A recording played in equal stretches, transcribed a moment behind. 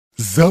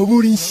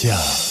ZABURI NSHYA.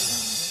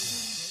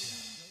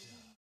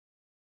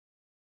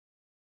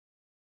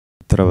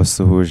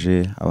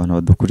 Turabasuhuje abantu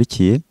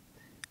badukurikiye.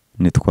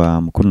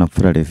 Nitwa Mukuru na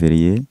Mfura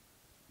Reveriye,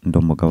 ndi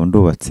umugabo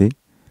ndubatse,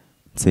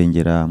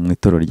 nsengera mu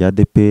itorero rya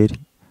ADEPR,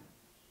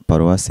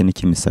 paruwasi ni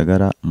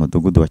Kimisagara,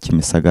 umudugudu wa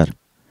Kimisagara.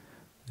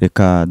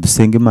 Reka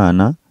dusenge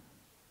Imana,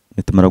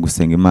 nitumara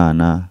gusenga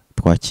Imana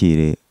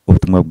twakire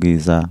ubutumwa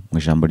bwiza mu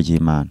ijambo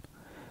ry'Imana.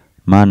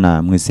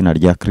 Mana, mu izina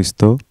rya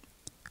Kristo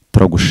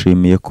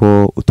turagushimiye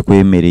ko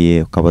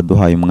utwemereye ukaba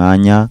duhaye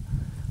umwanya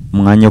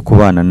wo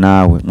kubana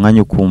nawe,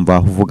 umwanya ukumva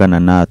uvugana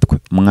natwe,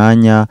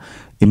 umwanya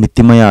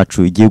imitima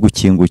yacu igiye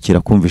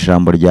gukingukira kumva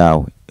ijambo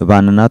ryawe.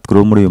 Bana natwe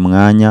rero muri uyu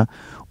mwanya,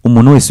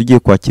 umuntu wese ugiye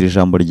kwakira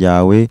ijambo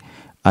ryawe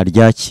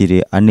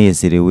aryakire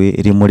anezerewe,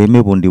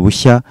 rimureme bundi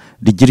bushya,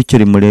 rigira icyo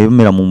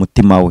rimuremera mu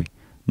mutima we.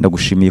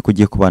 Ndagushimiye ko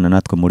ugiye kubana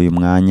natwe muri uyu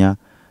mwanya,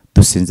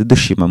 dusinze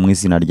dushima mu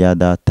izina rya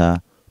Data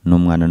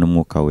n'Umwana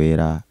n'Umwuka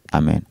Wera,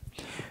 amen.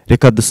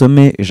 Reka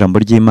dusome ijambo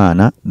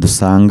ry'Imana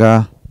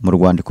dusanga mu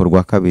rwandiko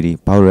rwa kabiri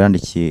Pawulo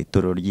yandikiye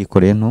itorero ry'i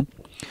Korinto,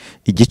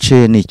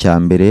 igice ni icya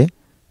mbere,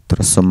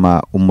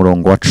 turasoma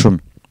umurongo wa 10.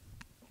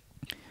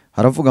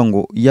 Haravuga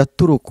ngo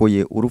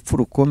yaturokoye urupfu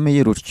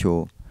rukomeye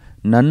rutyo,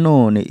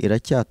 nanone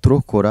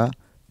iracyaturokora,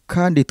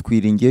 kandi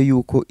twiringiye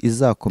yuko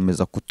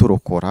izakomeza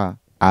kuturokora,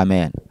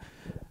 amen.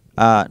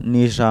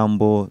 Ni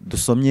ijambo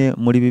dusomye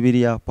muri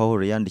Bibiliya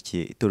Pawulo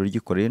yandikiye itorero ry'i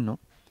Korinto.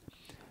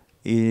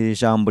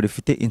 Ijambo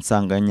rifite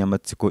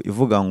insanganyamatsiko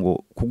ivuga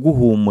ngo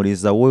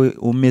kuguhumuriza wowe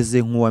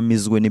umeze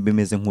nk'uwamizwe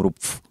n'ibimeze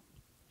nk'urupfu.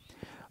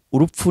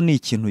 Urupfu ni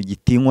ikintu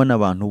gitinywa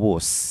n'abantu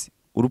bose.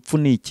 Urupfu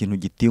ni ikintu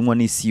gitinywa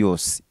n'isi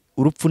yose.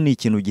 Urupfu ni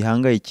ikintu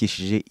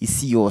gihangayikishije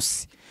isi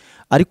yose.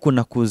 Ariko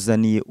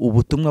nakuzaniye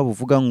ubutumwa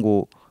buvuga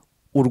ngo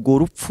urwo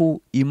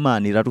rupfu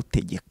Imana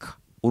irarutegeka.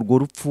 Urwo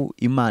rupfu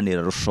Imana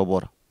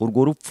irarushobora.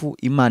 Urwo rupfu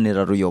Imana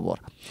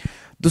iraruyobora.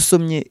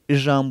 Dusomye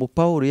ijambo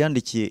Pawulo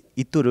yandikiye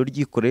itorero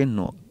ry'i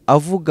Korinto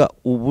avuga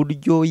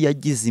uburyo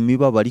yagize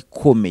imibabaro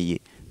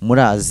ikomeye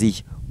muri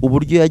Aziya,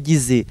 uburyo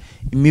yagize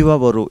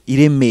imibabaro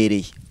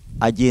iremereye.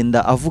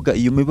 Agenda avuga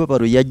iyo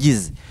mibabaro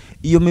yagize.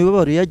 Iyo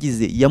mibabaro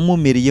yagize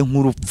yamumereye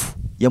nk'urupfu,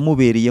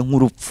 yamubereye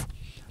nk'urupfu.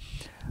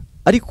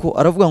 Ariko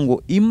aravuga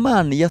ngo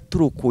Imana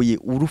yaturokoye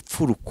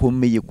urupfu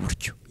rukomeye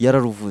gutyo,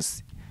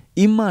 yararuvuze.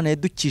 Imana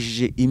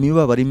yadukijije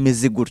imibabaro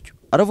imeze gutyo.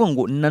 Aravuga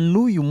ngo na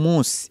n'uyu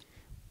munsi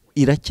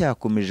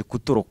iracyakomeje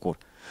kuturokora,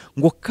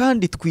 ngo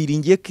kandi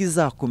twiringiye ko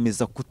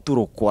izakomeza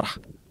kuturokora.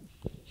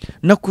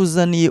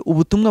 Nakuzaniye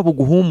ubutumwa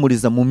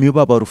buguhumuriza mu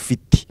mibabaro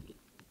ufite.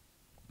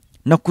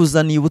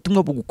 Nakuzaniye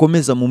ubutumwa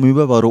bugukomeza mu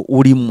mibabaro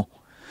urimo.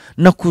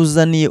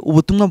 Nakuzaniye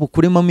ubutumwa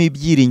bukuremamo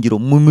ibyiringiro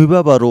mu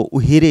mibabaro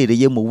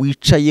uherereyemo,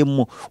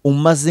 wicayemo,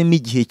 umazemo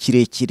igihe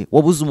kirekire.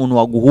 Wabuze umuntu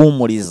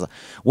waguhumuriza,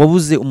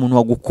 wabuze umuntu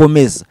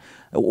wagukomeza,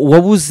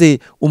 wabuze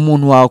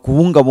umuntu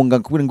wakubungabunga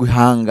kugira ngo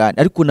ihangane.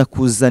 Ariko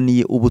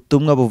nakuzaniye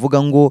ubutumwa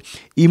buvuga ngo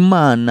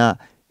Imana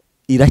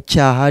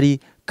iracyahari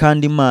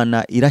kandi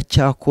Imana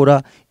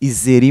iracyakora.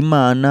 Izera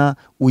Imana,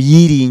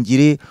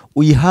 uyiringire,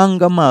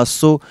 uyihanga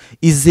amaso,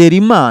 izera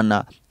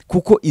Imana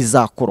kuko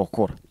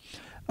izakorokora.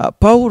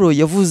 Pawulo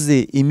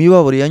yavuze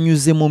imibabaro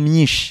yanyuzemo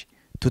myinshi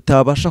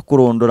tutabasha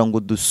kurondora ngo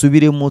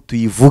dusubiremo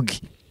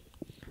tuyivuge.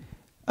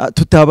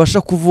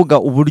 Tutabasha kuvuga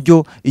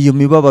uburyo iyo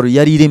mibabaro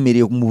yari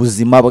iremereye mu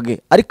buzima bwe,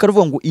 ariko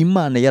aravuga ngo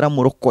Imana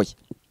yaramurokoye,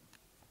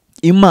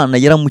 Imana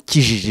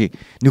yaramukijije,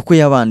 niko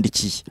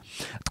yabandikiye.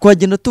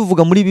 Twagenda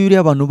tuvuga muri Bibiliya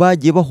abantu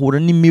bagiye bahura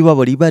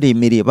n'imibabaro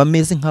ibaremereye,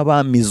 bameze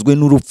nk'abamizwe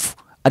n'urupfu,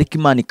 ariko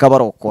Imana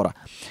ikabarokora.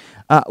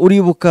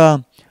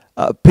 Uribuka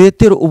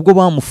Petero ubwo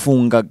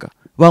bamufungaga,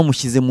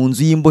 bamushyize mu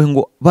nzu y'imbohe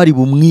ngo bari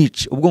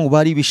bumwice, ubwo ngo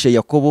bari bishe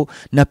Yakobo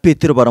na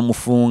Petero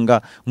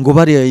baramufunga ngo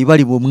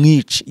bari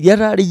bumwice.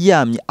 Yari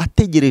aryamye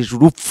ategereje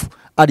urupfu,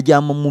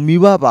 aryama mu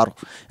mibabaro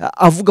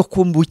avuga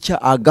ko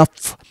mbucya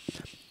agapfa.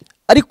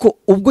 Ariko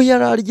ubwo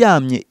yari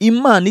aryamye,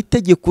 Imana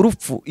itegeka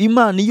urupfu,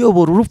 Imana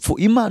iyobora urupfu,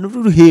 Imana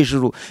uri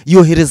hejuru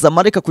yohereza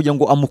marayika kugira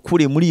ngo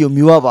amukure muri iyo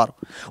mibabaro.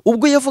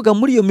 Ubwo yavuga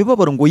muri iyo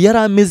mibabaro ngo yari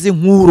ameze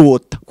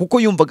nk'urota, kuko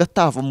yumvaga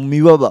atava mu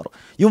mibabaro,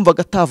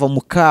 yumvaga atava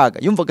mu kaga,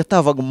 yumvaga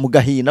atava mu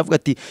gahinda, avuga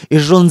ati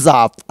ejo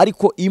nzapfa.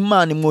 Ariko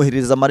Imana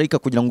imwohereza marayika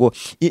kugira ngo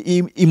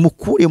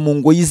imukure mu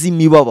ngoyi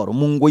z'imibabaro,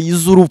 mu ngoyi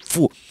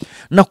z'urupfu.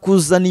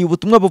 Nakuzaniye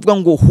ubutumwa buvuga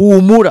ngo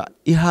humura,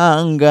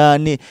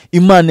 ihangane,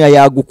 Imana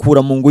yagukura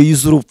mu ngoyi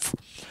z'urupfu.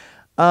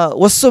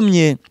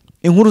 Wasomye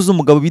inkuru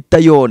z'umugabo bita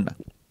Yona.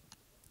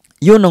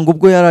 Yona ngo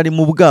ubwo yari ari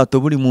mu bwato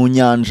buri mu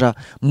nyanja,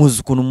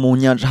 muzi ukuntu mu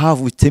nyanja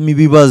havutsemo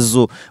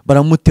ibibazo,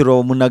 baramuterura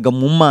bamunaga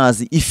mu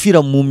mazi, ifi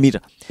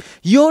iramumira.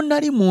 Yona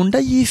ari mu nda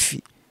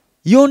y'ifi.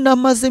 Yona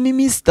amazemo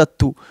iminsi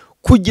 3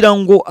 kugira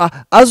ngo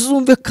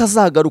azumve ko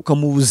azagaruka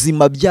mu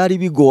buzima byari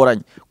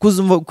bigoranye,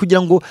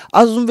 kugira ngo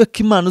azumve ko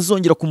Imana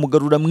izongera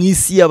kumugarura mu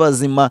isi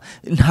y'abazima.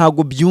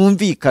 Ntago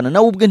byumvikana,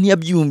 nawe ubwe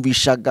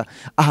ntiyabyumvishaga.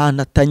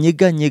 Ahantu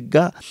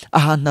atanyeganyega,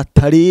 ahantu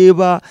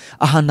atareba,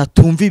 ahantu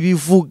atumva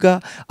ibivuga,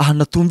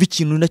 ahantu atumva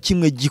ikintu na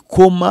kimwe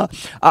gikoma,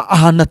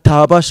 ahantu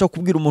atabasha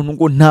kubwira umuntu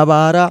ngo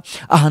ntabara,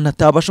 ahantu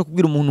atabasha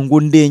kubwira umuntu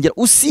ngo ndengera,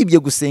 usibye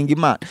gusenga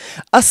Imana.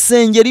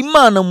 Asengera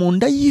Imana mu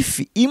nda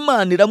y'ifi,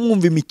 Imana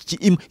iramwumva,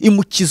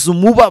 imukiza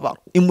umubabaro,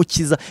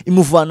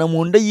 imuvana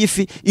mu nda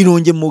y'ifi,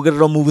 irongera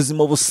imugarura mu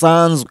buzima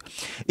busanzwe.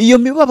 Iyo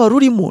mibabaro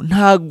urimo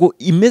ntago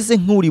imeze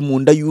nk'uri mu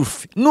nda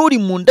y'ifi. N'uri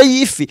mu nda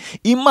y'ifi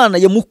Imana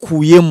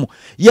yamukuyemo,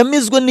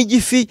 yamizwe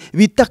n'igifi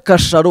bita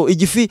kasharo,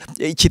 igifi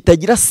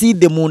kitagira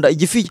side mu nda,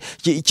 igifi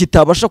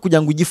kitabasha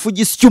kugira ngo igifu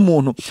gisye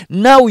umuntu.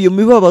 Nawe iyo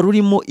mibabaro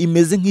urimo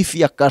imeze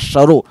nk'ifi ya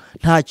kasharo,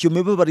 ntacyo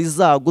mibabaro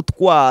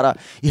izagutwara.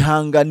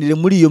 Ihanganire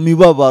muri iyo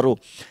mibabaro.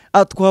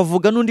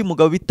 Twavuga n'undi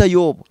mugabo bita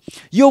Yobu.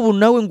 Yobu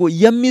nawe ngo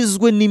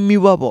yamizwe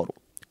n'imibabaro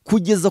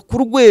kugeza ku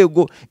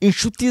rwego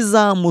inshuti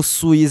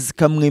zamusuye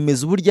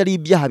zikamwemeza uburyo ari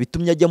ibyaha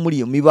bitumye ajya muri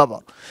iyo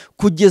mibabaro,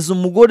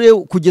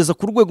 kugeza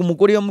ku rwego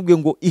umugore yamubwiye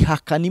ngo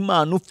ihakana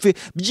Imana upfe,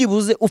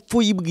 byibuze upfa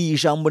uyibwiye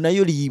ijambo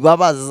nayo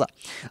riyibabaza.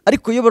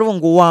 Ariko iyo baravuga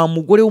ngo wa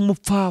mugore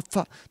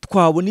w'umupfapfa,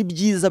 twabona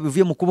ibyiza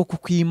bivuye mu kuboko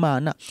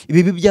kw'Imana,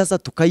 ibibi byaza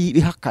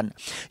tukayibihakana.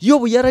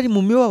 Yobu yari ari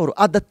mu mibabaro,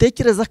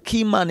 adatekereza ko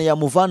Imana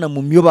yamuvana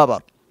mu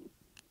mibabaro,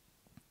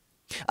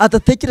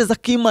 adatekereza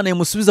ko Imana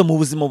yamusubiza mu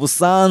buzima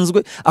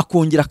busanzwe,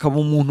 akongera akaba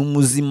umuntu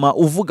muzima,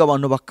 uvuga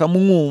abantu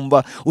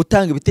bakamwumva,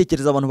 utanga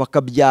ibitekerezo abantu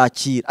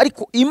bakabyakira.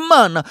 Ariko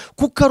Imana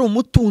kuko ari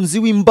umutunzi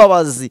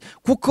w'imbabazi,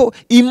 kuko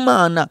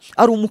Imana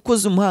ari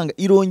umukozi w'umuhanga,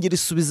 irongera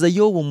isubiza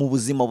Yobu mu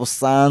buzima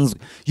busanzwe.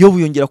 Yobu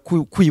yongera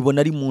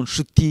kwibona ari mu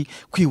nshuti,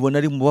 kwibona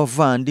ari mu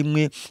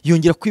bavandimwe,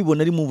 yongera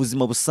kwibona ari mu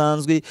buzima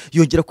busanzwe,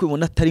 yongera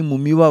kwibona atari mu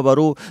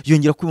mibabaro,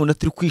 yongera kwibona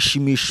atari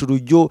kwishimisha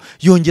urujyo,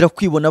 yongera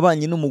kwibona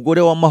abanye n'umugore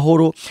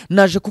w'amahoro.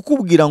 Naje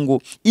kukubwira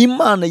ngo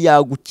Imana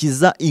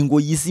yagukiza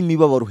ingoyi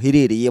z'imibabaro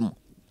uherereyemo.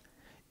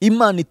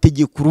 Imana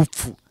itegeka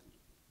urupfu,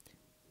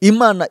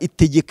 Imana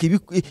itegeka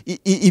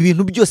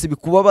ibintu byose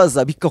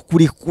bikubabaza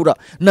bikakurekura.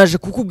 Naje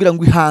kukubwira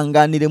ngo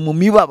ihanganire mu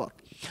mibabaro,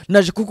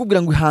 naje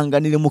kukubwira ngo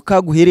ihanganire mu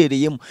kaga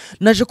uherereyemo,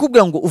 naje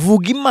kukubwira ngo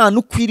uvuga Imana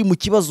uko iri mu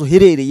kibazo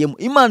uherereyemo.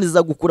 Imana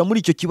izagukura muri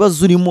icyo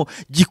kibazo urimo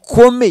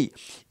gikomeye,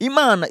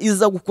 Imana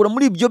izagukura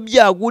muri ibyo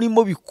byago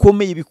urimo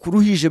bikomeye,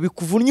 bikuruhije,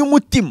 bikuvunnye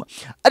umutima.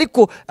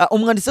 Ariko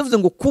umwanditsi avuze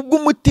ngo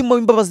kubw'umutima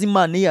w'imbabazi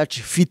Imana yacu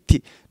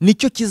ifite,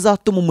 nicyo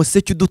kizatuma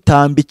umuseke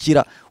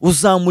udutambikira,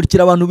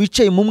 uzamurikira abantu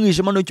bicaye mu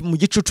mwijima no mu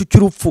gicucu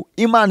cy'urupfu.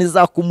 Imana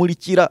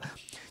izakumurikira.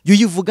 Jya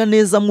uyivuga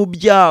neza mu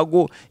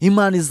byago,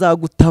 Imana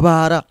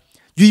izagutabara.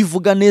 Jya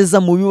uyivuga neza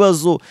mu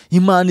bibazo,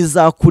 Imana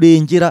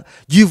izakurengera.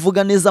 Jya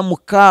uyivuga neza mu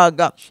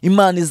kaga,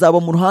 Imana izaba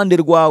mu ruhande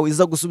rwawe,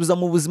 izagusubiza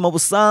mu buzima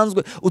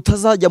busanzwe.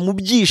 Utazajya mu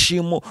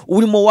byishimo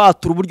urimo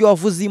watura uburyo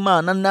wavuze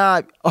Imana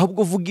nabi,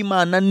 ahubwo uvuga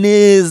Imana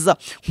neza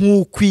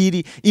nk'uko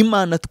iri.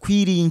 Imana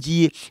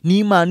twiringiye ni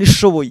Imana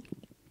ishoboye.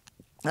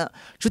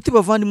 Nshuti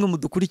bavandimwe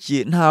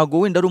mudukurikiye, ntago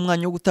wenda ari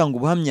umwanya wo gutanga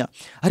ubuhamya,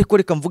 ariko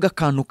reka mvuga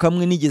akantu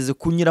kamwe nigeze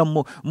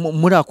kunyuramo.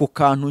 Muri ako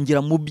kantu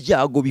ngira mu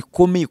byago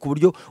bikomeye ku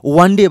buryo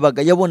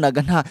uwandebaga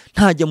yabonaga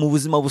ntajya mu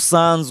buzima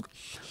busanzwe.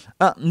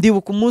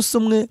 Ndibuka umunsi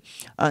umwe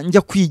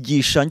njya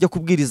kwigisha, njya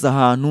kubwiriza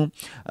ahantu,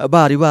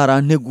 bari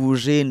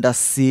baranteguje,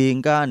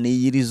 ndasenga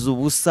niyiriza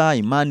ubusa,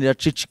 Imana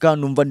iraceceka,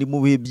 numva ndi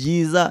mu bihe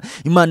byiza,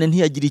 Imana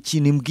ntiyagira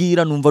ikintu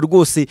imbwira, numva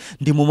rwose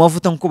ndi mu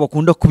mavuta nk'uko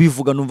bakunda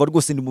kubivuga, numva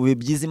rwose ndi mu bihe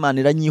byiza, Imana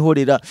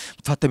iranyihorera.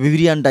 Mfata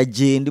Bibiliya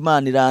ndagenda,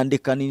 Imana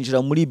irandeka,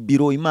 ninjira muri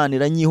biro, Imana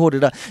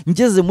iranyihorera.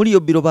 Ngeze muri iyo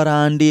biro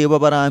barandeba,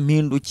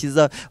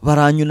 barampindukiza,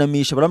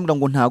 baranyunamisha, barambwira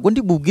ngo ntago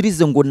ndi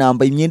bubwirize ngo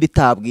nambaye imyenda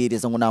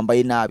itabwiriza, ngo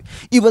nambaye nabi.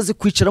 Ibaze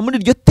kwicara muri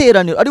iryo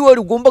teraniro ari wowe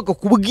ugombaga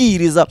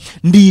kubwiriza.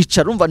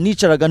 Ndicara, urumva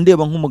nicaraga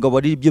ndeba nk'umugabo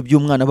ari ibyo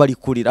by'umwana bari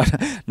kurira,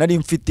 nari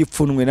mfite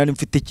ipfunwe, nari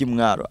mfite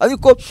kimwaro.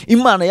 Ariko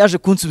Imana yaje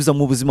kunsubiza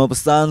mu buzima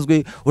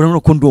busanzwe. Urabona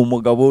ko ndi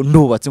umugabo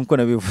ndubatse nkuko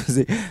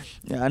nabivuze.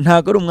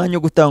 Ntago ari umwanya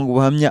wo gutanga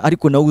ubuhamya,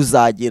 ariko nawe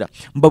uzagera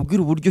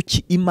mbabwira uburyo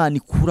ki Imana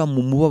ikura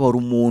mu mubabaro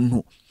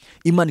umuntu.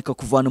 Imana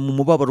ikakuvana mu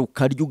mubabaro,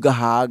 ukarya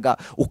ugahaga,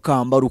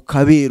 ukambara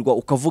ukaberwa,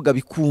 ukavuga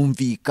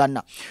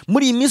bikumvikana.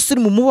 Muri iyi minsi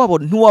uri mu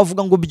mubabaro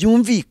ntiwavuga ngo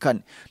byumvikane,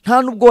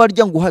 nta nubwo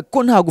warya ngo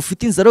ko ntago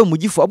ufite inzara yo mu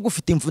gifu, ahubwo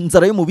ufite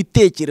inzara yo mu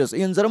bitekerezo.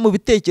 Iyo nzara mu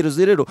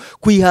bitekerezo rero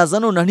kuyihaza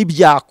none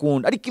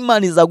ntibyakunda, ariko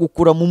Imana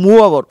izagukura mu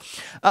mubabaro.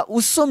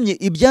 Usomye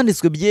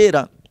ibyanditswe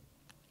byera,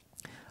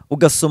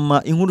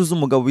 ugasoma inkuru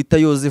z'umugabo bita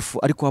Yozefu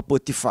ari kwa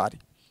Potifari,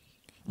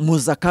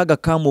 muzi akaga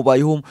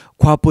kamubayeho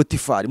kwa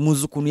Potifari,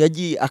 muzi ukuntu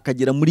yagiye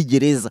akagera muri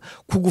gereza,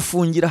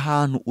 kugufungira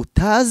ahantu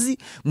utazi,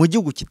 mu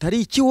gihugu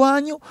kitari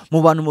ikiwanyu,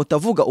 mu bantu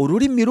mutavuga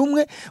ururimi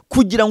rumwe,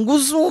 kugira ngo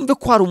uzumve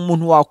ko hari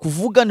umuntu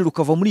wakuvuganira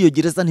ukava muri iyo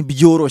gereza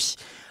ntibyoroshye.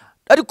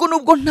 ariko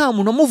nubwo nta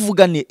muntu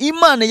amuvuganiye,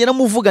 Imana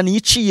yaramuvuganiye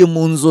iciye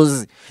mu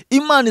nzozi.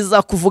 Imana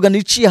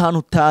izakuvuganira iciye ahantu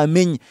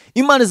utamenye.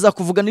 Imana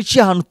izakuvuganira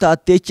iciye ahantu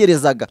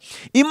utatekerezaga.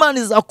 Imana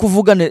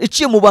izakuvuganira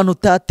iciye mu bantu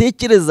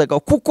utatekerezaga,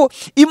 kuko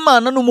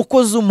Imana ni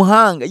umukozi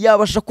w'umuhanga.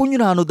 Yabasha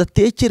kunyura ahantu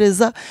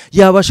udatekereza,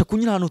 yabasha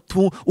kunyura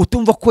ahantu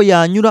utumva ko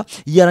yanyura,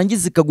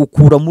 yarangiza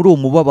ikagukura muri uwo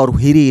mubabaro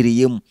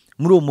uherereyemo,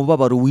 muri uwo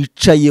mubabaro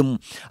wicayemo.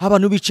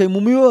 Abantu bicaye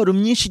mu mibabaro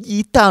myinshi igiye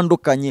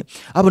itandukanye,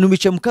 abantu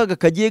bicaye mu kaga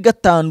kagiye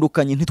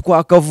gatandukanye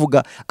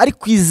ntitwakavuga,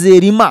 ariko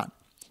izera Imana,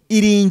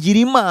 iringira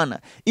Imana.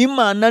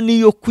 Imana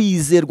niyo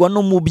kwizerwa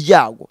no mu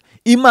byago,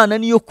 Imana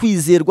niyo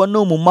kwizerwa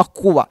no mu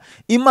makuba,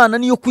 Imana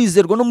niyo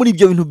kwizerwa no muri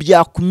ibyo bintu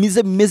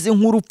byakumize bimeze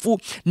nk'urupfu.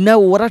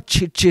 Nawe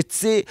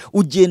waracecetse,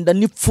 ugenda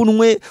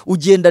n'ipfunwe,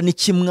 ugenda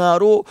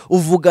n'ikimwaro,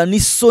 uvuga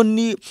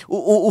n'isoni,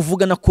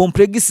 uvuga na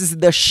komplexi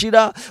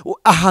zidashira.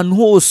 Ahantu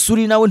hose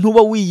uri nawe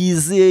ntuba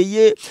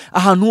wiyizeye,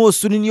 ahantu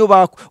hose uri niyo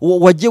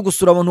wagiye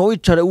gusura abantu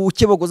wicara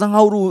ukebagoza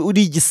nkaho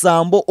uri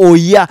igisambo.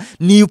 Oya,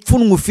 ni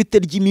ipfunwe ufite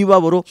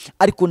ry'imibabaro,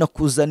 ariko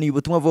nakuzaniye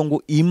ubutumwa buvuga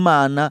ngo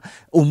Imana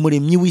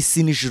umuremyi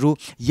w'isi n'ijuru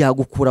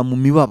yagukura mu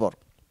mibabaro,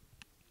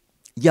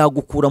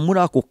 yagukura muri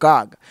ako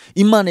kaga.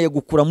 Imana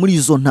yagukura muri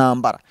izo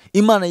ntambara,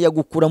 Imana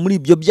yagukura muri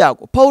ibyo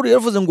byago. Pawulo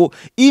yaravuze ngo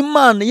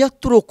Imana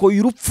yaturokoye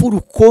urupfu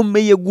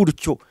rukomeye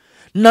gutyo,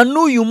 na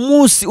n'uyu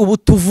munsi ubu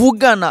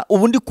tuvugana,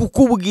 ubu ndi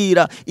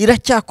kukubwira,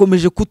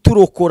 iracyakomeje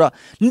kuturokora,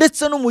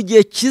 ndetse no mu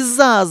gihe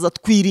kizaza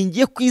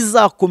twiringiye ko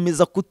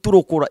izakomeza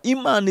kuturokora.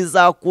 Imana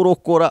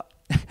izakurokora.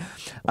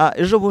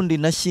 Ejo bundi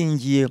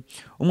nashyingiye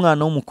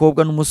umwana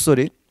w'umukobwa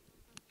n'umusore.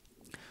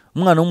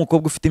 Umwana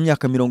w'umukobwa ufite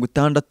imyaka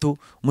 60,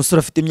 umusore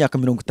afite imyaka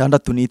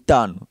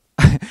 65.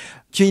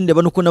 Cyo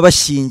ndeba nuko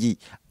nabashyingiye.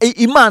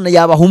 Imana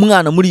yabaha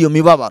umwana muri iyo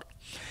mibabaro.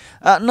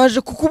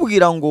 Naje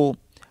kukubwira ngo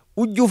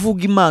ujye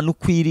uvuga Imana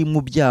uko iri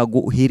mu byago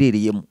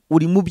uherereyemo.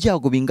 Uri mu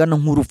byago bingana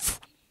nk'urupfu,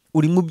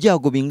 uri mu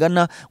byago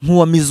bingana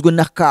nk'uwamizwe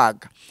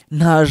n'akaga,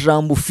 nta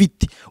jambo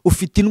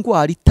ufite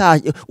indwara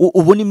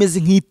ubona imeze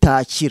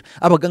nk'itakira.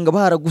 Abaganga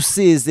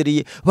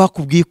baragusezereye,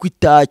 bakubwiye ko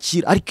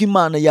itakira, ariko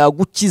Imana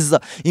yagukiza.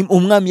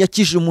 Umwami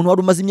yakijije umuntu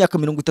wari umaze imyaka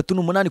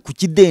 38 ku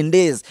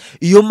kidendezi.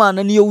 Iyo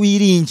Mana niyo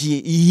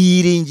wiringiye,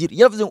 yiringira.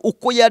 Yaravuze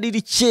uko yari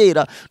iri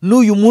kera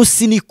n'uyu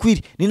munsi ni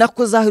kwiri, ni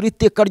nako zahira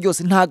iteka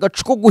ryose. Nta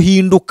gacu ko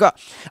guhinduka.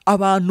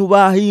 Abantu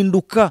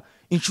bahinduka,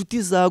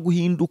 inshuti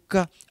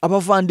zaguhinduka,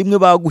 abavandimwe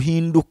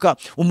baguhinduka,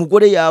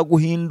 umugore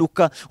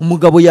yaguhinduka,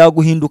 umugabo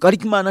yaguhinduka,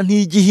 ariko Imana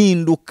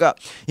ntigihinduka.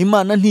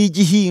 Imana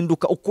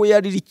ntigihinduka. Uko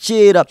yari iri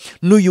kera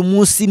n'uyu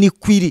munsi ni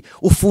kwiri.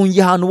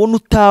 Ufungiye ahantu ubona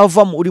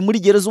utavamo, uri muri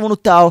gereza ubona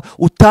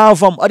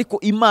utavamo, ariko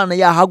Imana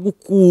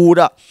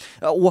yahagukura.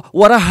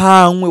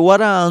 Warahanywe,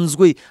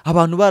 waranzwe,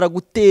 abantu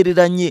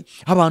baragutereranye,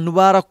 abantu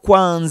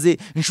barakwanze,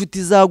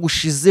 inshuti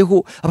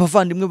zagushizeho,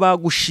 abavandimwe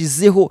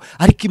bagushizeho,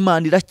 ariko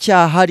Imana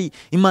iracyahari.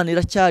 Imana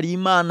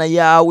iracyari Imana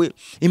yawe.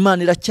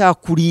 Imana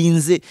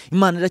iracyakurinze,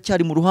 Imana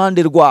iracyari mu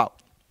ruhande rwawe.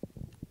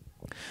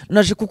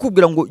 Naje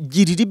kukubwira ngo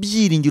girira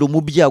ibyiringiro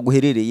mu byago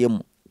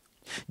uherereyemo,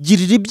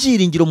 girira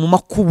ibyiringiro mu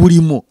makuba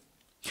urimo,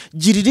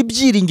 girira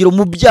ibyiringiro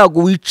mu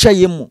byago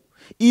wicayemo.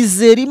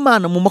 Izera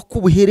Imana mu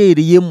makuba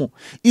uherereyemo,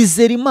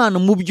 izera Imana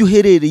mu byo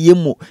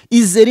uherereyemo,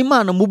 izera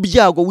Imana mu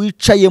byago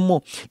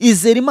wicayemo,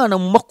 izera Imana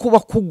mu makuba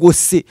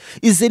kugose,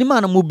 izera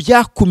Imana mu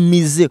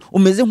byakumize.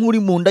 Umeze nk'uri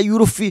mu nda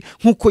y'urufi,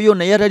 nk'uko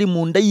Yona yari ari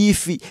mu nda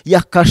y'ifi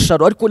ya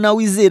kasharo, ariko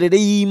nawe izerere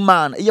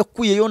y'Imana.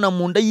 Yakuye Yona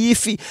mu nda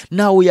y'ifi,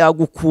 nawe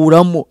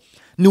yagukuramo.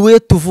 Niwe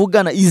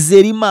tuvugana.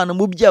 Izera Imana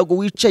mu byago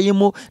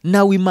wicayemo,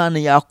 nawe Imana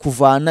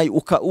yakuvanayo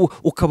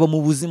ukaba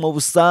mu buzima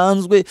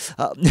busanzwe.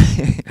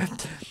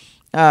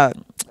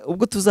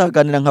 Ubwo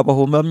tuzaganira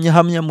nk'abahomamya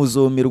hamya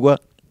muzomirwa.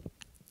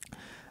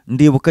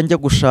 Ndibuka njya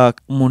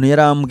gushaka, umuntu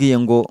yarambwiye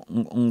ngo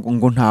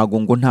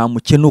nta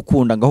mukene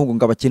ukunda, ngo ahubwo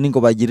ngo abakene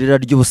ngo bagirira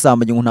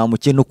ry'ubusambanyi, ngo nta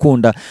mukene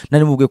ukunda.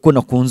 Nari mubwiye ko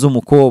nakunze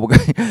umukobwa.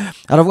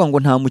 Aravuga ngo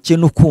nta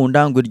mukene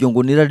ukunda, ngo iryo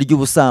ngo nira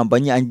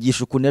ry'ubusambanyi.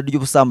 Angisha ukuntu nira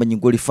ry'ubusambanyi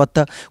ngo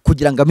rifata,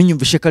 kugira ngo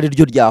amenyumvishe ko ari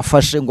ryo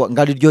ryafashe, ngo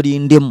ari ryo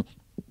rindemo.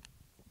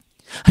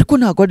 Ariko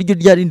ntabwo ari ryo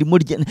ryari ndimo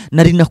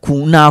nari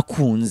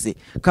nakunze.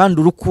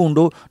 Kandi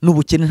urukundo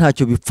n'ubukene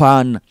ntacyo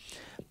bipfana.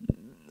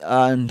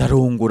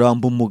 Ndarongora,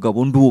 mba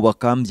umugabo,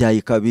 ndubaka, mbyaye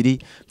 2,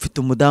 mfite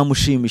umudamu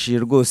ushimishije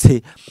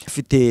rwose,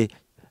 mfite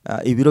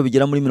ibiro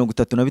bigera muri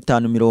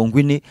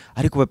 35-40,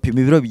 ariko bapima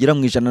ibiro bigera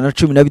mu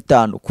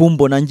 115.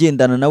 Kumbona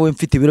ngendana nawe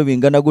mfite ibiro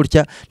bingana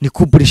gutya, ni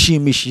couple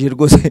ishimishije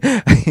rwose.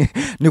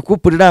 Ni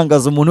couple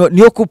irangaza umuntu,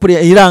 niyo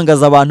couple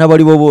irangaza abantu abo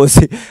ari bo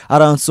bose.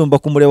 Aransumba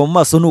kumureba mu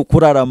maso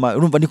n'ukurarama,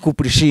 urumva ni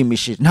couple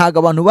ishimishije. Ntago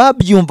abantu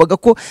babyumvaga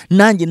ko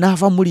nanjye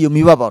nava muri iyo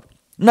mibabaro.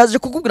 Naje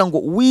kukubwira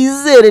ngo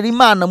wizerere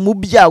Imana mu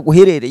byago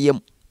uherereyemo,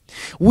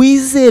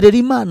 wizerere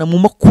Imana mu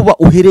makuba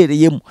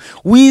uherereyemo,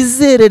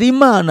 wizerere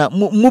Imana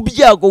mu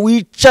byago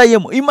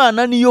wicayemo.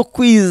 Imana niyo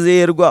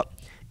kwizerwa,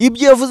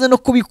 ibyo yavuze no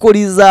kubikora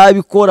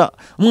izabikora.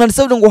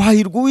 Umwanditsi avuga ngo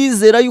hahirwa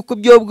uwizera yuko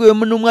ibyo yabwiwe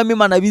n'umwami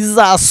Imana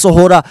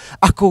bizasohora,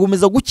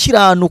 akakomeza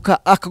gukiranuka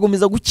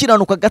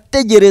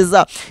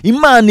agategereza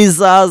Imana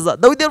izaza.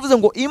 Dawidi yavuze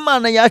ngo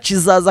Imana yacu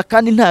izaza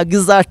kandi ntabwo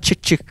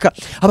izaceceka.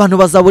 Abantu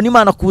bazabona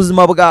Imana ku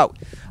buzima bwawe,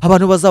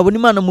 abantu bazabona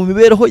Imana mu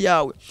mibereho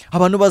yawe,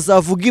 abantu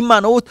bazavuga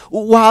Imana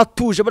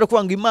watuje bari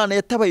kuvuga ngo Imana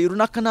yatabaye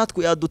runaka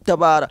natwe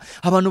yadutabara,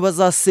 abantu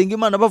bazasenga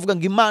Imana bavuga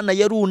ngo Imana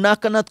ya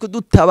runaka natwe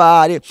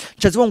dutabare.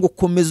 Nshatse ngo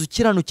komeza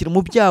ukiranukire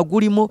mu byago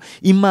urimo,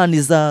 Imana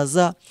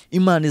izaza,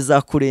 Imana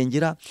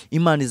izakurengera,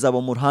 Imana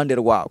izaba mu ruhande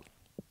rwawe.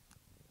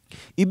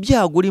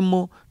 Ibyago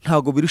urimo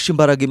ntago birusha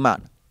imbaraga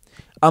Imana,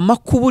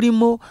 amakuba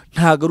urimo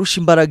ntago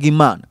arusha imbaraga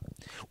Imana,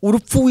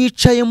 urupfu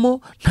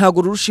wicayemo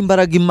ntago rurusha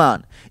imbaraga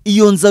Imana.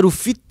 Iyo nzara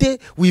ufite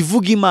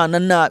wivuga Imana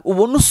nabi,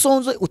 ubona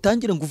usonze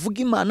utangire ngo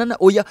uvuge Imana nabi,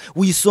 oya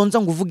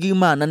wisonza ngo uvuge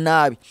Imana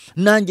nabi.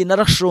 Nanjye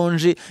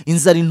narashonje,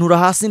 inzara intura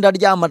hasi,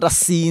 ndaryama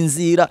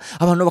ndasinzira,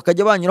 abantu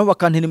bakajya banyuraho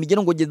bakantera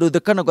imigero ngo gende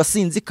dekana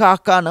gasinzi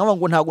kakana,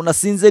 ngo ntago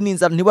nasinze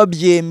n'inzara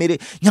ntibabyemere,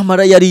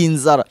 nyamara yari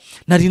inzara,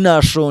 nari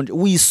nashonje.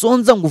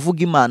 Wisonza ngo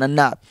uvuge Imana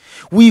nabi,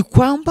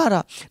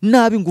 wikwambara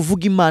nabi ngo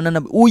uvuge Imana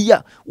nabi,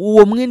 oya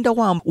uwo mwenda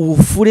wamba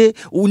uwufure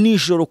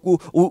unijoro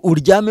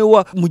uryame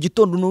mu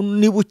gitondo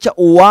nibucya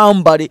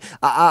uwambare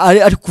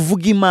ari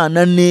kuvuga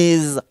Imana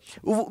neza.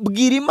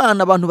 Bwira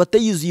Imana abantu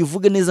batayizi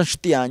uvuge neza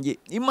nshuti yanjye.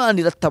 Imana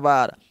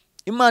iratabara,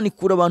 Imana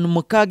ikura abantu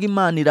mu kaga,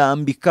 Imana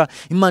irambika,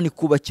 Imana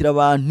ikubakira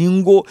abantu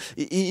ingo,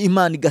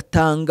 Imana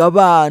igatanga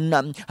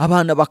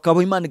abana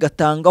bakaba, Imana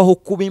igatangaho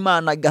kuba,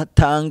 Imana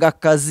igatanga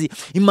akazi,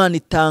 Imana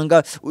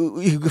itanga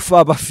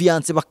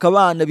abafiyanse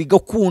bakabana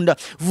bigakunda.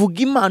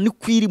 Vuga Imana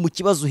ikwiri mu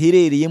kibazo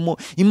uherereyemo,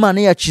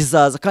 Imana yacu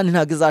izaza kandi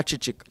ntabwo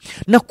izaceceka.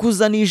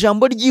 Nakuzaniye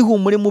ijambo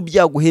ry'ihumure mu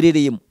byago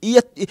uherereyemo.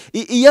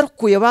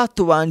 Iyarokoye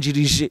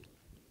batubanjirije,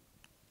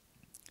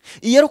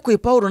 iyarokoye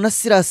Pawulo na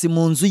Silasi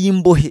mu nzu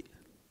y'imbohe,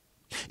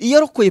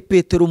 iyarokoye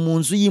Petero mu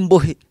nzu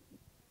y'imbohe,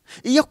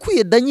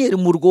 iyakuye Daniel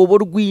mu rwobo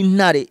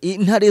rw'intare,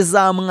 intare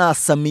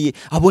zamwasamiye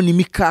abona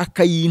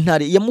imikaka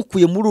y'intare,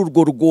 yamukuye muri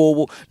urwo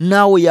rwobo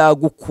nawe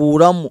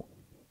yagukuramo.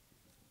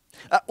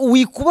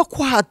 Wikuba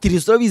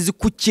kuhatiriza, urabizi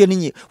ko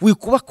ukennye,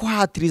 wikuba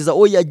kuhatiriza,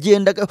 oya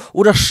genda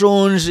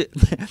urashonje.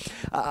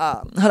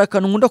 Hari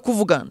akantu nkunda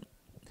kuvugana,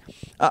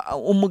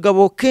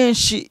 umugabo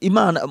kenshi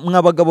Imana,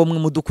 mwabagabo mwe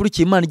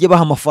mudukurikiye, Imana ijye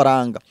baha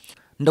amafaranga.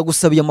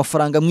 Ndagusabiye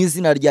amafaranga mu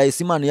izina rya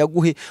Yesu, Imana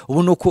yaguhe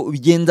ubone uko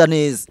bigenda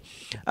neza.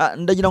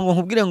 Ndagira ngo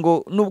nkubwire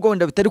ngo nubwo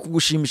wenda bitari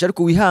kugushimisha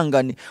ariko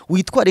wihangane,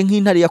 witware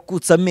nk'intare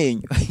yakutse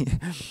amenyo.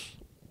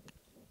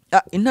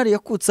 Intare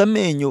yakutse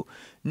amenyo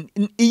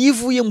iyo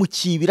ivuye mu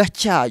kibira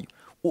cyayo,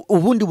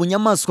 ubundi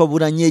bunyamaswa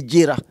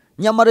buranyegera,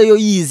 nyamara yo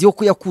yizi yo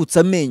yakutse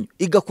amenyo,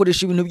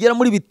 igakoresha ibintu byera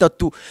muri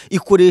bitatu,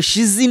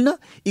 ikoresha izina,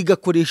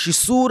 igakoresha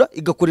isura,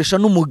 igakoresha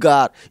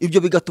n'umugara.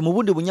 Ibyo bigatuma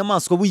ubundi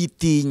bunyamaswa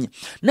buyitinya.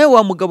 Nawe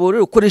wa mugabo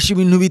rero ukoresha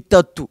ibintu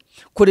bitatu,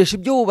 ukoresha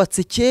ibyo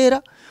wubatse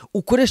kera,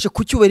 ukoresha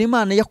kucyubera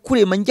Imana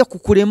yakurema njya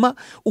kukurema,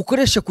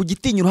 ukoresha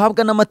kugitinya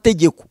uhabwa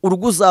n'amategeko,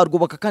 urugo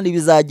uzarwubaka kandi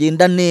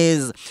bizagenda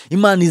neza,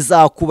 Imana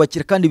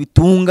izakubakira kandi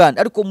bitungane.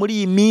 Ariko muri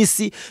iyi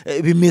minsi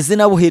bimeze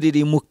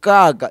nabuherereye mu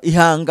kaga,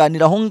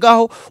 ihanganira aho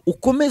ngaho,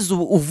 ukomeze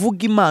uvuga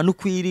Imana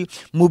ukwiri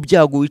mu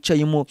byago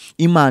wicayemo,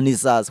 Imana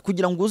izaza,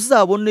 kugira ngo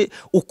uzabone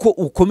uko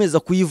ukomeza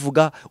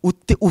kuyivuga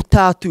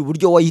utatuye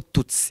uburyo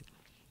wayitutse,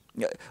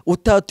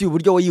 utatuye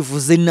uburyo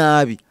wayivuze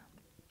nabi.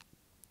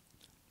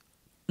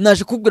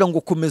 Naje kubwira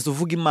ngo komeza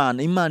uvuga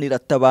Imana. Imana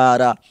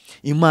iratabara,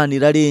 Imana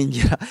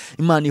irarengera,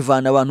 Imana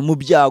ivana abantu mu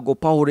byago.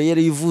 Pawulo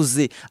yari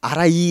yivuze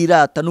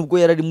arayirata nubwo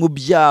yari ari mu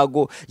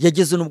byago,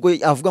 yageze nubwo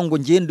avuga ngo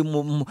ngende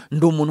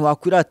ndi umuntu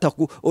wakwirata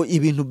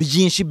ibintu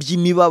byinshi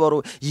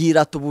by'imibabaro.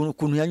 Yirata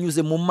ukuntu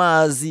yanyuze mu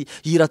mazi,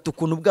 yirata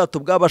ukuntu ubwato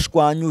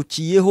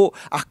bwabashwanyukiyeho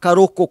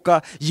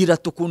akarokoka,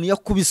 yirata ukuntu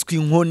yakubiswe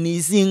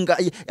inkoni zinga,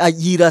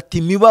 yirata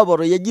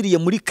imibabaro yagiriye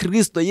muri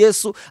Kristo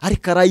Yesu,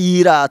 ariko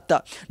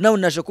arayirata. Nawe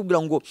naje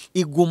kubwira ngo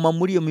guma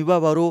muri iyo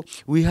mibabaro,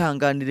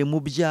 wihanganire mu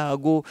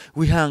byago,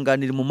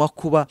 wihanganire mu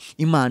makuba,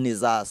 Imana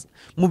izaza.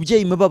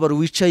 Mubyeyi imibabaro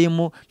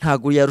wicayemo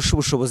ntago yarusha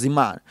ubushobozi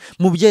Imana.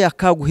 Mubyeyi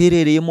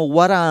akaguherereyemo,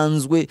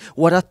 waranzwe,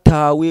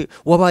 waratawe,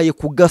 wabaye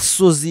ku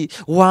gasozi,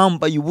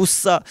 wambaye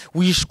ubusa,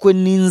 wishwe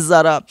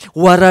n'inzara,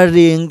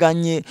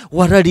 wararenganye,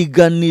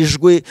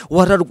 warariganijwe,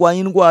 wararwaye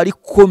indwara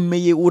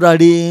ikomeye,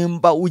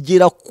 uraremba,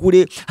 ugera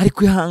kure,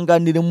 ariko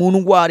ihanganire mu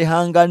ndwara,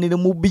 ihanganire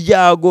mu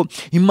byago,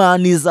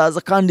 Imana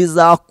izaza kandi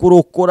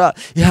izakurokora.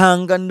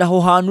 Ihangana aho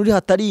hantu uri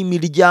hatari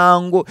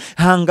imiryango,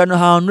 ihangana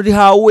ahantu uri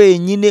ha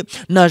wenyine.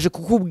 Naje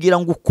kukubwira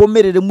ngo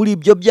ukomerere muri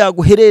ibyo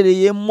byago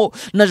uherereyemo.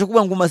 Naje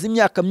kuvuga ngo umaze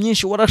imyaka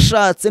myinshi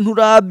warashatse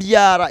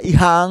nturabyara,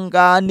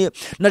 ihangane.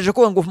 Naje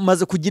kuvuga ngo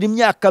umaze kugira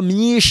imyaka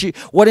myinshi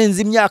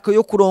warenze imyaka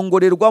yo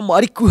kurongorerwamo,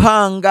 ariko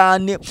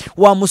ihangane.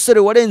 Wa musore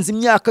warenze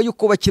imyaka yo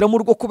kubakiramo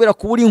urugo kubera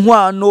kubura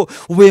inkwano,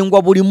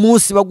 ubengwa buri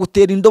munsi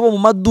bagutera indobo mu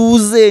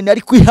maduzeni,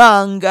 ariko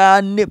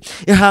ihangane.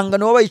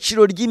 Ihangane wabaye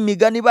iciro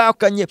ry'imigani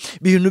bakanye,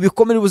 ibintu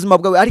bikomere ubuzima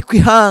bwawe, ariko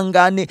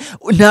ihangane,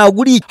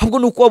 ntabwo uri ahubwo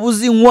nuko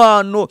wabuze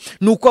inkwano,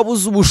 nuko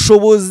wabuze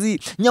ubushobozi,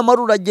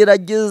 nyamara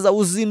uragerageza,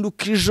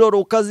 uzinduka ijoro,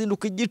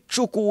 ukazinduka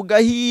igicuku,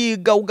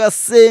 ugahiga,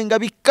 ugasenga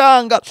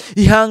bikanga.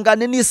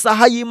 Ihangane,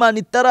 n'isaha y'Imana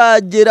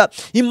itaragera.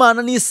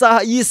 Imana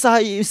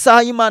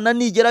n'isaha y'Imana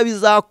nigera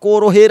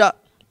bizakorohera.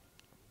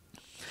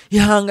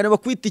 Ihangane,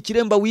 bakwita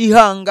ikiremba,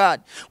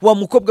 wihangane. Wa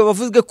mukobwa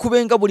bavuze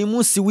kubenga buri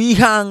munsi,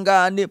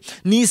 wihangane,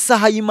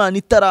 n'isaha y'Imana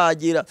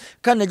itaragera.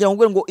 Kandi nagira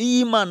ngo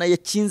iyo Imana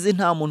yakinze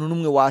nta muntu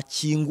n'umwe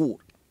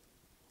wakingura,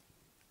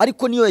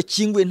 ariko niyo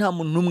yakinguye nta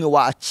muntu n'umwe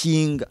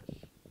wakinga.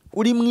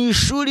 Uri mu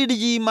ishuri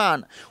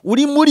ry'Imana,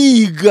 uri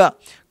muriga,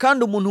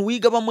 kandi umuntu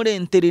wiga aba muri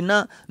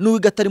interina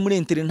n'uwiga atari muri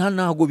interina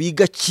ntabwo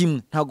biga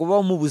kimwe, ntabwo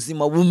baba mu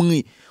buzima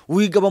bumwe.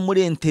 Wiga aba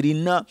muri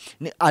interina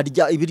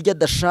arya ibiryo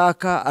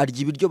adashaka, arya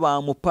ibiryo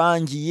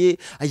bamupangiye,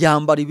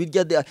 yambara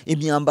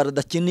imyambaro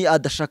adakeneye,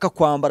 adashaka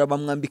kwambara,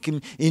 bamwambika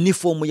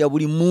inifomu ya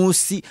buri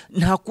munsi.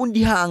 Nta kundi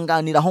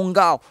ihanganira aho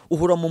ngaho,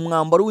 uhura mu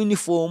mwambaro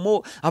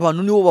w'inifomu,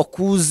 abantu nibo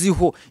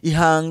bakuziho.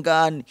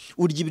 Ihangane,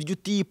 urya ibiryo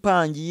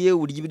utipangiye,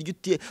 urya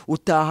ibiryo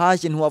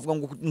utahashye. Ntiwavuga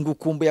ngo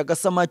ukumbuye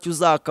agasamaki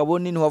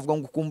uzakabone, ntiwavuga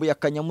ngo ukumbuye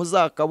akanyama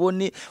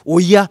uzakabone.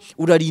 Oya,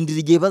 urarindira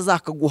igihe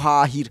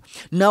bazakaguhahira.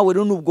 Nawe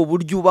rero nubwo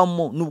buryo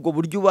ubamo, nubwo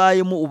buryo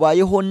ubayemo,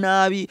 ubayeho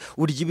nabi,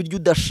 urya ibiryo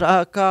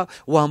udashaka,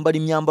 wambara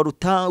imyambaro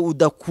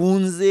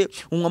udakunze,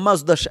 unywa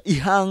amazi udashaka.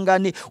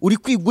 Ihangane, uri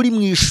kwiga, uri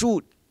mu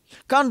ishuri,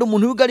 kandi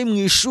umuntu wiga ari mu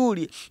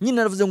ishuri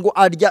nyine aravuze ngo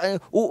arya,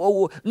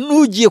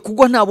 nugiye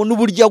kugwa ntabona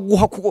uburyo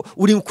aguha, kuko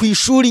uri ku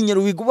ishuri nyine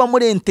wiga uba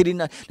muri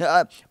interina.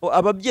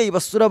 Ababyeyi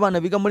basura abana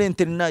biga muri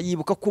interina,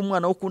 yibuka ko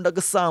umwana we ukunda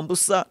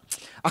agasambusa,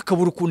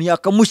 akabura ukuntu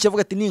yakamushyira,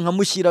 avuga ati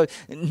ninkamushyira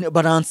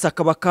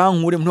baransaka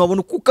bakankure.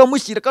 Ntiwabona uko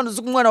ukamushyira, kandi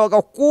uzi ko umwana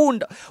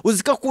bagakunda,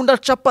 uzi ko akunda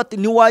capati,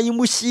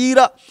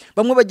 ntiwayimushyira.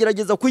 Bamwe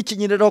bagerageza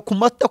kwikinyirira ku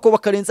matako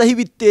bakarenzaho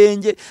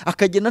ibitenge,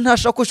 akagenda nta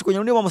shakoshi, kugira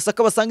ngo niba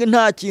bamusaka basange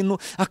nta kintu,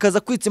 akaza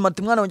kwitsima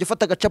ati mwana wanjye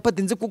fata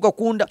agacapati nzi ko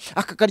ugakunda,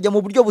 akakarya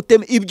mu buryo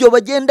buteme. Ibyo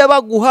bagenda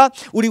baguha,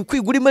 uri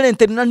kwiga uri muri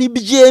interina,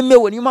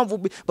 ntibyemewe. Niyo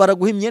mpamvu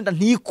baraguha imyenda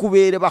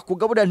ntikubere,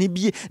 bakugaburira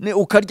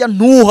ukarya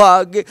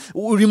ntuhage,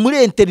 uri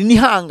muri interina.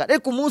 Ihanga,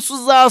 ariko umunsi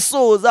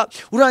uzasoza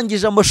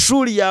urangije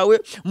amashuri yawe,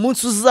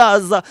 umunsi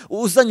uzaza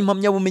uzanye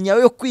impamyabumenyi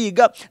yawe yo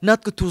kwiga,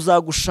 natwe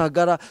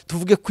tuzagushagara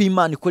tuvuge ko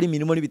Imana ikora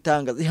imirimo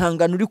n'ibitangaza.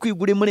 Ihangane, uri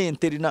kwiga uri muri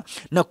interina,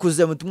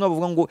 nakuze mu butumwa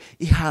bavuga ngo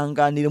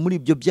ihanganire muri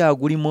ibyo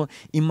byago urimo,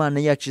 Imana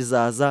yacu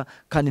izaza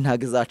kandi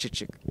ntabwo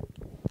izaceceka.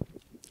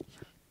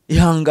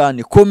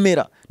 Ihangane,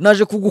 komera,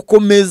 naje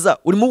kugukomeza.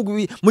 Uri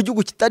mu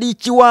gihugu kitari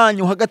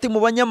ikiwanyu, hagati mu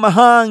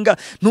banyamahanga,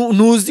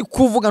 ntuzi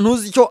kuvuga,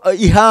 ntuzi icyo.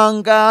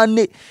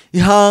 Ihangane,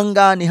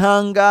 ihangane,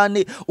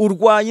 ihangane.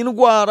 Urwaye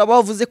indwara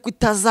bavuze ko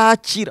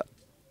itazakira,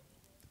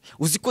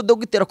 uzi ko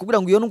dogiteri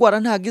akubwira ngo iyo ndwara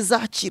ntabwo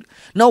izakira,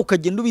 nawe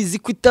ukagenda ubizi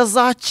ko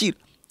itazakira,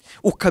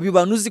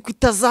 ukabibana uzi ko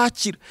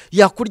itazakira.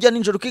 Yakurya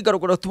nijoro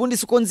ukigaragura, ubundi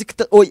siko nzi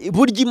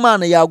burya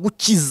Imana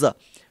yagukiza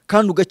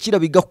kandi ugakira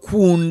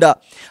bigakunda.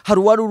 Hari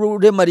uwari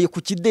uremariye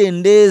ku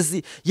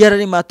kidendezi,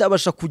 yararema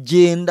atabasha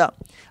kugenda,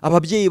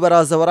 ababyeyi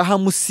baraza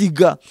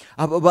barahamusiga,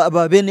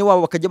 bene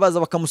wabo bakajya baza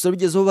bakamusura,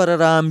 bigezeho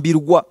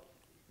bararambirwa,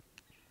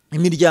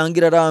 imiryango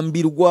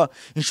irarambirwa,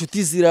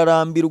 inshuti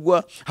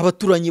zirarambirwa,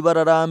 abaturanyi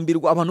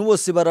bararambirwa, abantu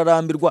bose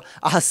bararambirwa,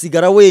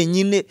 ahasigara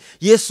wenyine.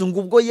 Yesu ngo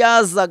ubwo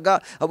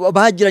yazaga,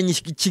 bagiranye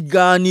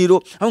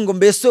ikiganiro, ngo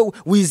mbese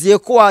wizeye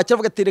ko wakira?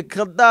 Avuga ati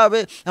reka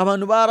dabe,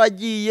 abantu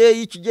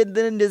baragiye,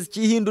 ikidendezi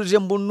kihindurije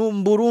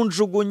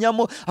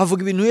mburunjugunyamo.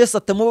 Avuga ibintu Yesu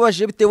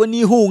atamubabajije bitewe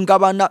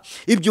n'ihungabana.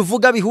 Ibyo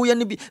uvuga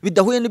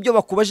bidahuye n'ibyo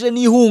bakubajije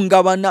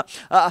n'ihungabana,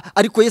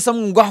 ariko Yesu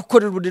amubwira ngo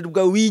akorera uburiri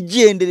bwawe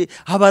wigendere.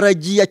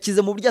 Abaragiye,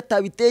 akize mu buryo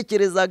atabitekerezagamo.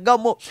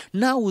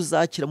 Nawe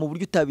uzakira mu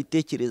buryo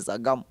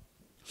utabitekerezagamo,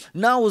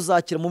 nawe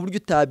uzakira mu buryo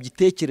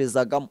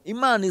utabyitekerezagamo.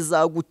 Imana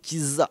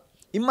izagukiza,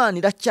 Imana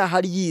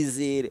iracyahari,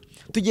 yizere.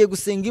 Tugiye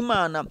gusenga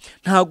Imana,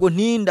 ntago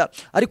ntinda,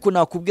 ariko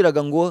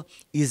nakubwiraga ngo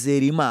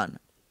izere Imana.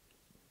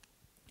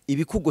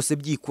 Ibikugose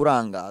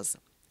byikurangaza,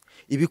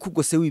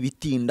 ibikugose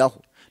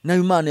wibitindaho. Nawe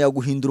Imana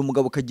yaguhindura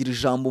umugabo ukagira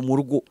ijambo mu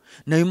rugo,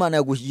 nawe Imana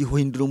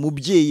yaguhindura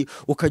umubyeyi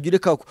ukajya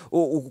ureka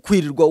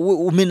kwirirwa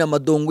umena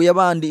amadongo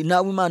y'abandi.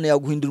 Nawe Imana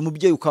yaguhindura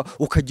umubyeyi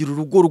ukagira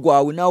urugo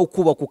rwawe, nawe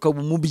ukubaka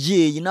ukaba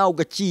umubyeyi, nawe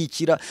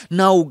ugakikira,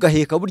 nawe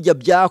ugaheka. Burya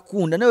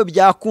byakunda, nawe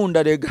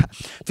byakunda. Rega,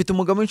 mfite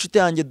umugabo w'inshuti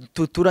yanjye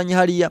duturanye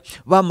hariya,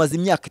 bamaze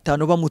imyaka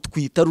 5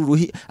 bamutwita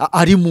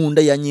ari mu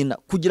nda ya nyina,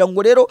 kugira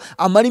ngo rero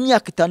amara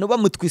imyaka 5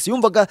 bamutwise.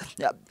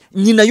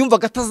 Nyina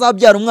yumvaga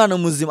atazabyara umwana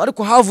muzima,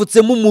 ariko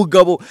havutsemo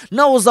umugabo.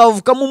 Nawe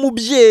uzavukamo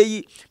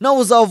umubyeyi, nawe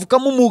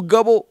uzavukamo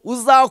umugabo,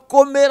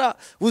 uzakomera,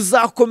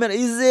 uzakomera.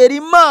 Izera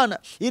Imana,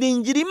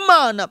 iringira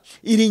Imana,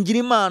 iringira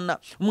Imana.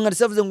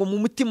 Umwanditsi yavuze ngo mu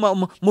mutima,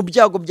 mu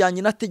byago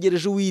byanjye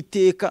nategereje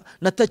Uwiteka,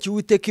 natakiye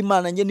Uwiteka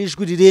Imana njye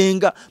n'ijwi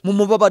rirenga, mu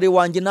mubabare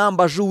wanjye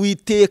nambaje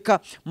Uwiteka,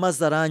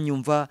 maze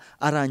aranyumva,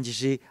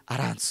 arangije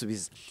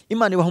aransubiza.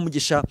 Imana ibaha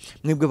umugisha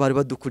mwebwe bari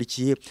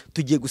badukurikiye.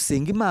 Tugiye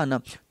gusenga Imana,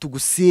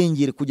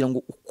 tugusengere kugira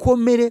ngo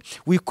ukomere,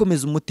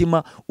 wikomeze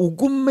umutima,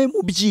 ugume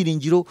mu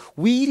byiringiro,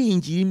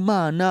 wiringira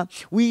Imana,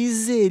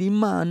 wizera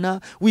Imana,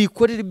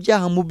 wikorera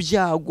ibyaha mu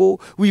byago,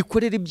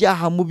 wikorera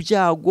ibyaha mu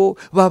byago,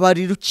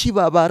 babarira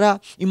ukibabara,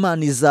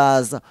 Imana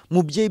izaza.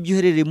 Mubyeyi ibyo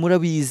uherereye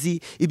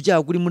murabizi,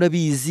 ibyago uri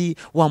murabizi,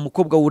 wa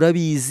mukobwa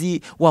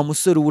urabizi, wa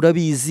musore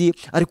urabizi,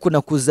 ariko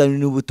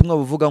nakuzanira ubutumwa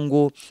buvuga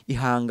ngo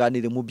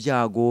ihanganire mu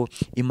byago,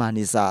 Imana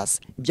izaza.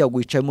 Ibyago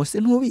wicayemo se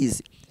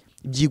ntubizi,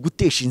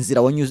 byigutesha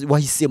inzira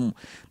wahisemo.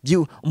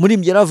 Muri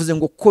mbye yaravuze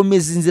ngo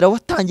komeza inzira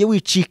watangiye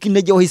wicika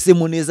intege,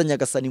 wahisemo neza,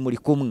 Nyagasani muri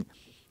kumwe.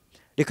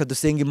 Reka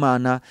dusenge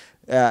Imana,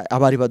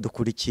 abari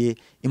badukurikiye,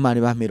 Imana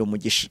ibamere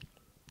umugisha.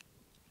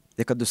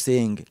 Reka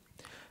dusenge.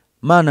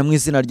 Mana, mu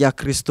izina rya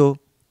Kristo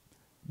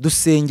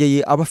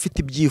dusengeye abafite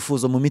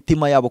ibyifuzo mu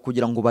mitima yabo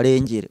kugira ngo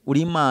barengere.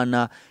 Uri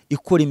Imana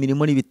ikora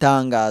imirimo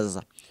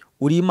n'ibitangaza.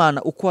 Uri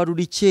Imana uko wari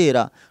uri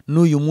kera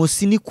n'uyu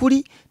munsi ni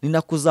kuri, ni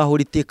nako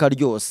uzahora iteka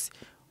ryose.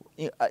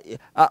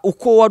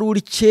 Uko wari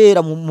uri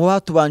kera mu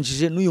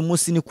batubanjije n'uyu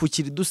munsi ni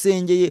kukiri.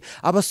 Dusengeye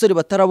abasore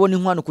batarabona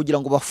inkwano kugira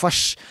ngo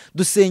bafashe.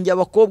 Dusengeye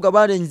abakobwa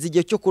barenze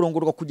igihe cyo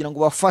kurongorwa kugira ngo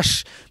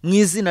bafashe. Mu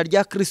izina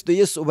rya Kristo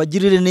Yesu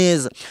ubagirire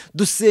neza.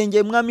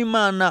 Dusengeye Mwami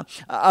Imana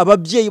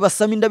ababyeyi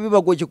basama inda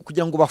bibagoye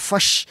kugira ngo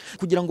bafashe,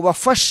 kugira ngo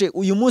bafashe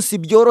uyu munsi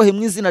byorohe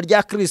mu izina rya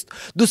Kristo.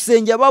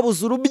 Dusengeye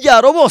ababuze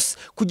urubyaro bose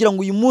kugira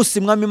ngo uyu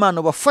munsi Mwami Imana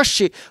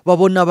bafashe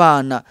babone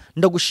abana.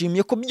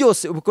 Ndagushimiye ko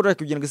byose ubikorera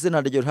kugira ngo izina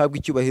ryawe rihabwe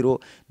icyubahiro.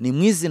 Ni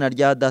mu izina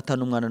rya Data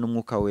n'Umwana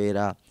n'Umwuka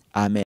Wera.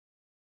 Amen.